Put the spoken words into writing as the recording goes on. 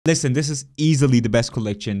Listen, this is easily the best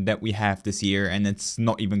collection that we have this year, and it's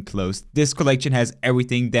not even close. This collection has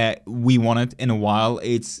everything that we wanted in a while.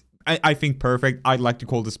 It's, I think, perfect. I'd like to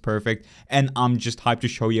call this perfect, and I'm just hyped to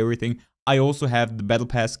show you everything. I also have the Battle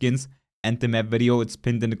Pass skins and the map video. It's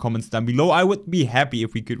pinned in the comments down below. I would be happy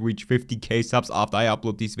if we could reach 50k subs after I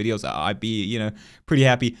upload these videos. I'd be, you know, pretty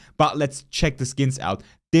happy. But let's check the skins out.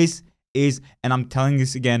 This is, and I'm telling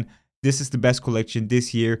this again, this is the best collection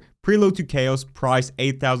this year. Prelude to Chaos, price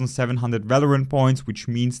 8,700 Valorant points, which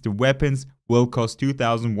means the weapons will cost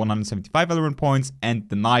 2,175 Valorant points, and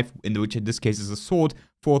the knife, which in this case is a sword,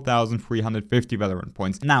 4,350 Valorant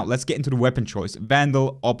points. Now, let's get into the weapon choice.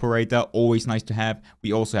 Vandal, Operator, always nice to have.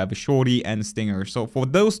 We also have a Shorty and a Stinger. So for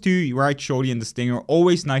those two, right, Shorty and the Stinger,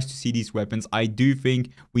 always nice to see these weapons. I do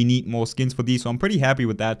think we need more skins for these, so I'm pretty happy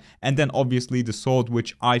with that. And then obviously the sword,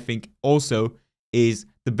 which I think also is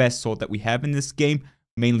the best sword that we have in this game,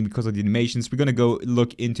 mainly because of the animations. We're gonna go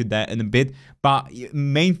look into that in a bit, but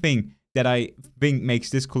main thing that I think makes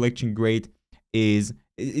this collection great is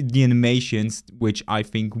the animations, which I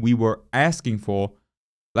think we were asking for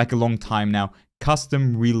like a long time now.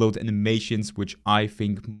 Custom reload animations, which I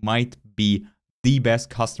think might be the best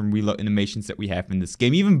custom reload animations that we have in this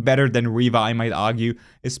game, even better than Reva, I might argue,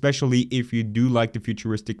 especially if you do like the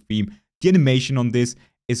futuristic theme. The animation on this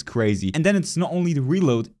is crazy. And then it's not only the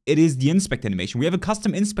reload, it is the inspect animation. We have a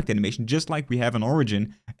custom inspect animation just like we have in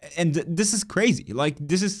Origin, and this is crazy. Like,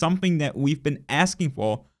 this is something that we've been asking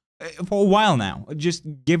for a while now. Just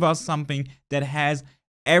give us something that has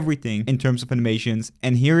everything in terms of animations,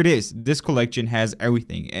 and here it is. This collection has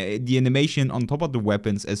everything. The animation on top of the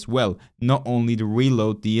weapons as well, not only the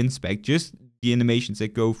reload, the inspect, just the animations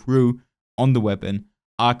that go through on the weapon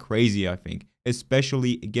are crazy, I think.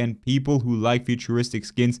 Especially, again, people who like futuristic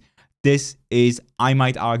skins. This is, I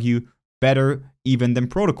might argue, better even than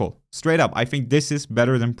Protocol. Straight up, I think this is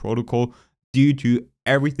better than Protocol due to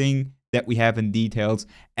everything that we have in details.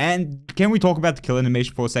 And can we talk about the kill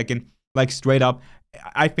animation for a second? Like, straight up,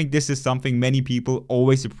 I think this is something many people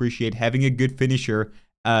always appreciate, having a good finisher.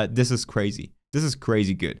 This is crazy. This is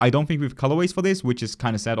crazy good. I don't think we have colorways for this, which is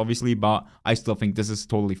kind of sad, obviously, but I still think this is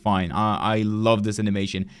totally fine. I love this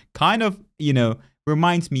animation. Kind of, you know,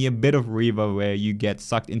 reminds me a bit of Reva, where you get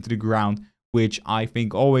sucked into the ground, which I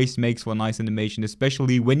think always makes for a nice animation,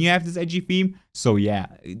 especially when you have this edgy theme. So yeah,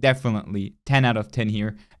 definitely 10 out of 10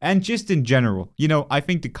 here. And just in general, you know, I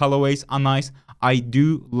think the colorways are nice. I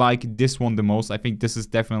do like this one the most. I think this is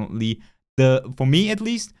definitely, for me at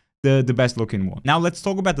least, the best looking one. Now let's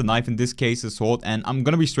talk about the knife, in this case a sword, and I'm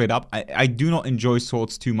gonna be straight up, I do not enjoy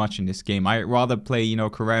swords too much in this game. I rather play, you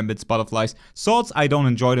know, karambits, butterflies. Swords, I don't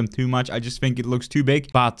enjoy them too much. I just think it looks too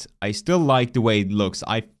big, but I still like the way it looks.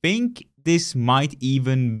 I think this might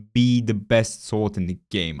even be the best sword in the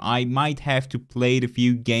game. I might have to play it a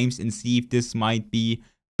few games and see if this might be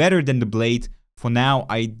better than the blade. For now,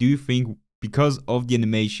 I do think because of the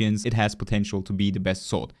animations, it has potential to be the best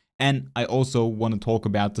sword. And I also want to talk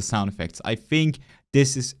about the sound effects. I think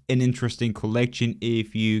this is an interesting collection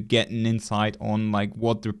if you get an insight on like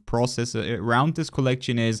what the process around this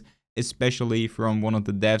collection is, especially from one of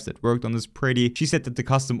the devs that worked on this. Pretty. She said that the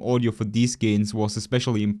custom audio for these skins was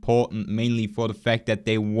especially important, mainly for the fact that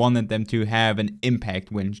they wanted them to have an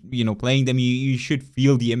impact when, you know, playing them. You should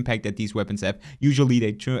feel the impact that these weapons have. Usually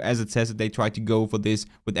they, as it says, they try to go for this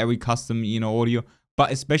with every custom, you know, audio.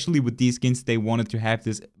 But especially with these skins, they wanted to have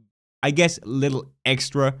this, I guess, little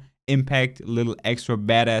extra impact, little extra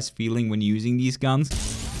badass feeling when using these guns.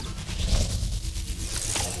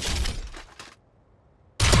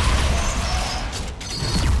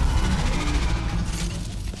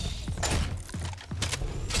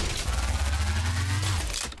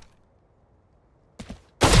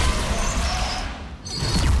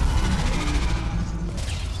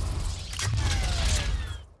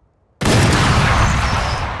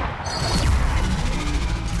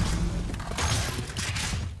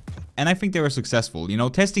 And I think they were successful. You know,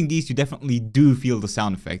 testing these, you definitely do feel the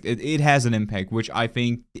sound effect. It has an impact, which I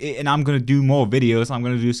think, and I'm going to do more videos. I'm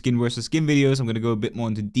going to do skin versus skin videos. I'm going to go a bit more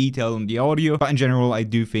into detail on the audio. But in general, I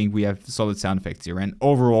do think we have solid sound effects here. And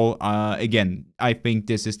overall, again, I think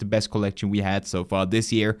this is the best collection we had so far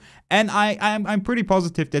this year. And I'm pretty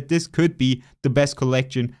positive that this could be the best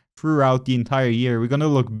collection throughout the entire year. We're going to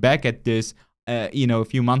look back at this, you know, a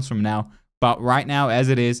few months from now. But right now, as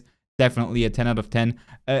it is, definitely a 10 out of 10,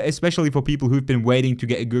 especially for people who've been waiting to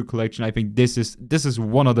get a good collection. I think this is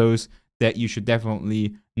one of those that you should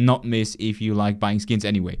definitely not miss if you like buying skins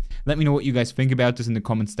anyway. Let me know what you guys think about this in the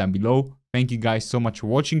comments down below. Thank you guys so much for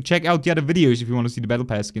watching. Check out the other videos if you want to see the Battle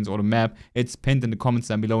Pass skins or the map. It's pinned in the comments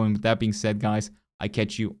down below. And with that being said, guys, I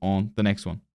catch you on the next one.